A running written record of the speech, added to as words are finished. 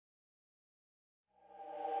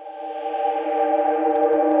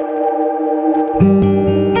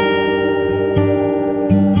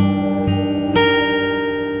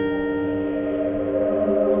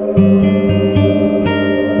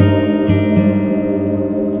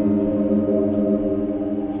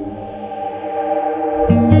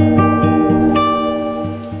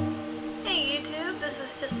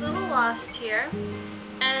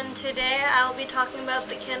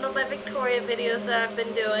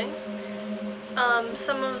selling.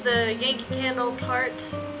 Some of the Yankee Candle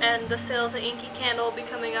tarts and the sales that Yankee Candle will be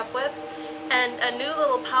coming up with, and a new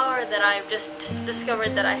little power that I've just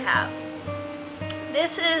discovered that I have.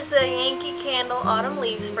 This is the Yankee Candle Autumn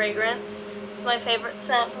Leaves fragrance. It's my favorite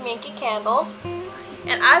scent from Yankee Candles.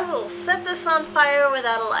 And I will set this on fire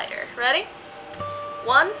without a lighter. Ready?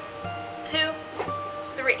 1, 2,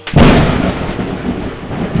 3.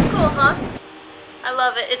 Cool, huh? I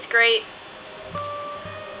love it. It's great.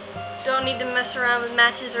 Don't need to mess around with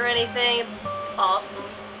matches or anything. It's awesome.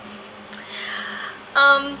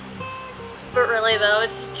 But really though,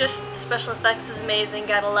 it's just special effects is amazing.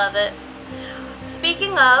 Gotta love it.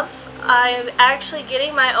 Speaking of, I'm actually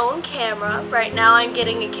getting my own camera. Right now I'm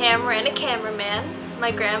getting a camera and a cameraman.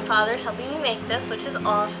 My grandfather's helping me make this, which is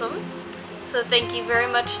awesome. So thank you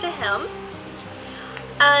very much to him.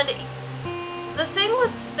 And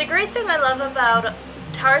the great thing I love about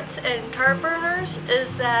tarts and tart burners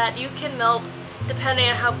is that you can melt, depending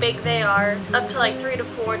on how big they are, up to like 3 to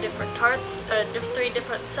 4 different tarts, 3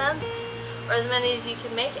 different scents, or as many as you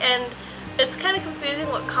can make. And it's kind of confusing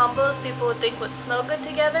what combos people would think would smell good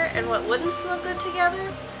together and what wouldn't smell good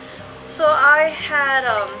together. So I had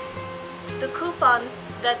the coupon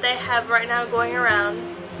that they have right now going around,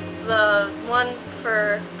 the $1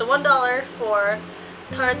 for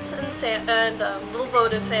tarts and little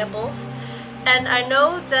votive samples. And I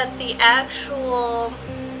know that the actual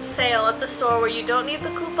sale at the store where you don't need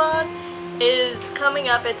the coupon is coming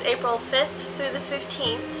up. It's April 5th through the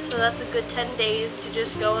 15th, so that's a good 10 days to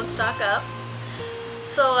just go and stock up.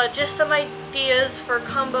 So just some ideas for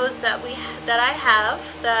combos that I have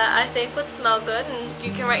that I think would smell good, and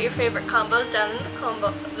you can write your favorite combos down in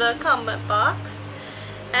the comment box.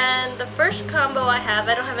 And the first combo I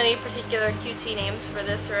don't have any particular cutesy names for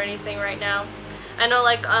this or anything right now. I know,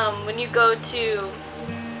 like, when you go to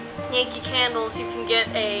Yankee Candles, you can get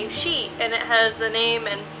a sheet and it has the name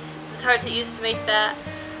and the tarts that used to make that.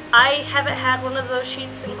 I haven't had one of those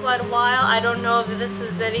sheets in quite a while. I don't know if this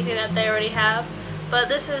is anything that they already have, but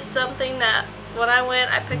this is something that when I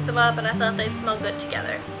went, I picked them up and I thought they'd smell good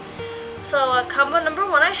together. So combo number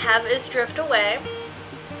 1 I have is Drift Away,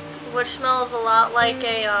 which smells a lot like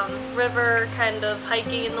a river, kind of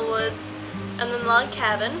hiking in the woods, and then Log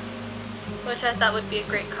Cabin, which I thought would be a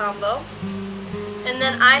great combo. And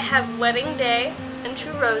then I have Wedding Day and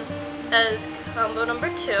True Rose as combo number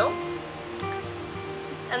 2.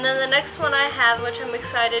 And then the next one I have, which I'm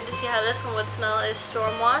excited to see how this one would smell, is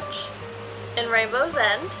Stormwatch and Rainbow's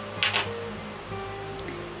End.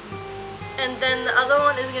 And then the other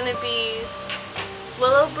one is going to be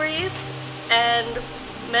Willow Breeze and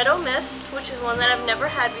Meadow Mist, which is one that I've never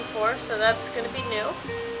had before, so that's going to be new.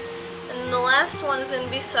 And then the last one is going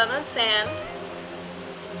to be Sun and Sand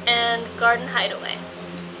and Garden Hideaway.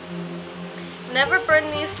 Never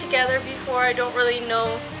burned these together before. I don't really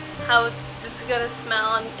know how it's going to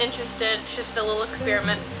smell. I'm interested. It's just a little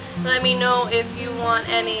experiment. Let me know if you want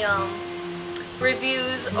any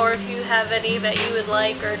reviews, or if you have any that you would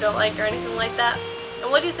like or don't like or anything like that.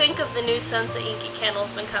 And what do you think of the new scents that Yankee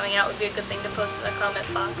Candle's been coming out? Would be a good thing to post in the comment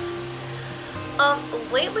box.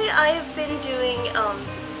 Lately I have been doing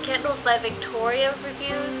Candles by Victoria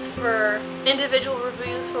reviews, for individual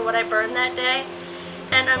reviews for what I burned that day,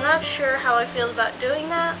 and I'm not sure how I feel about doing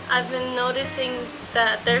that. I've been noticing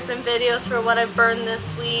that there have been videos for what I burned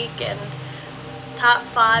this week and top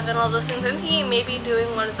 5 and all those things. I'm thinking maybe doing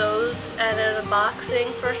one of those and an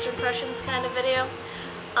unboxing, first impressions kind of video.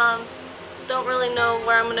 Don't really know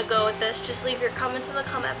where I'm going to go with this. Just leave your comments in the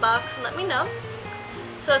comment box and let me know.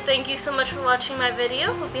 So thank you so much for watching my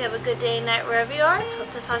video. Hope you have a good day and night wherever you are.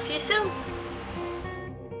 Hope to talk to you soon.